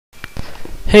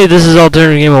Hey, this is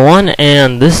Alternative Gamer 1,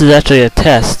 and this is actually a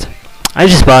test. I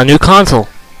just bought a new console.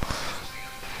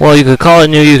 Well, you could call it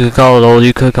new, you could call it old,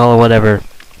 you could call it whatever.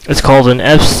 It's called an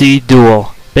FC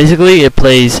Dual. Basically, it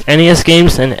plays NES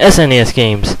games and SNES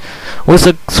games with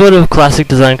a sort of classic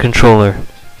design controller.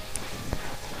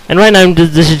 And right now,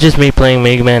 this is just me playing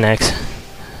Mega Man X.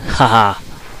 Haha.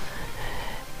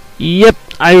 Yep,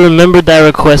 I remembered that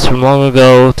request from long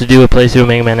ago to do a playthrough of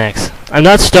Mega Man X. I'm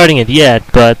not starting it yet,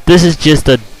 but this is just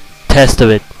a test of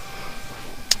it.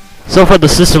 So far the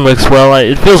system works well,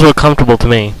 it feels real comfortable to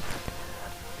me.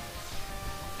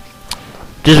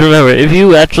 Just remember, if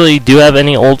you actually do have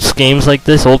any old games like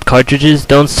this, old cartridges,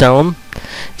 don't sell them.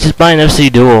 Just buy an FC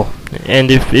Dual,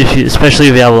 and if you, especially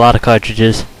if you have a lot of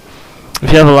cartridges.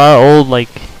 If you have a lot of old like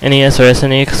NES or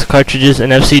SNES cartridges, an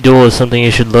FC Dual is something you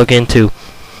should look into,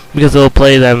 because it'll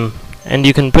play them, and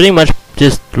you can pretty much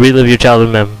just relive your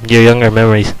childhood your younger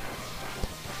memories.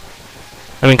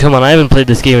 I mean, come on, I haven't played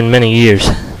this game in many years.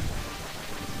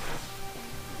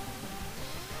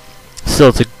 Still,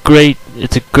 it's a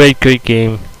great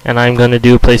game, and I'm gonna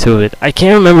do a playthrough of it. I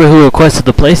can't remember who requested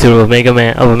the playthrough of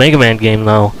a Mega Man game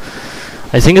though.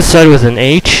 I think it started with an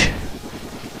H.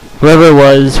 Whoever it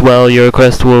was, well, your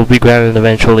request will be granted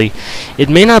eventually. It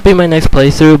may not be my next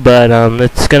playthrough, but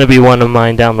it's gonna be one of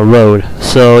mine down the road,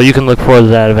 so you can look forward to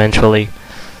that eventually.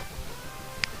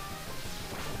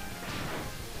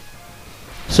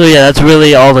 So yeah, that's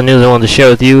really all the news I wanted to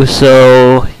share with you.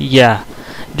 So yeah,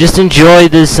 just enjoy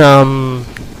this the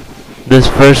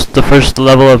first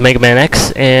level of Mega Man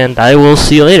X, and I will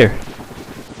see you later.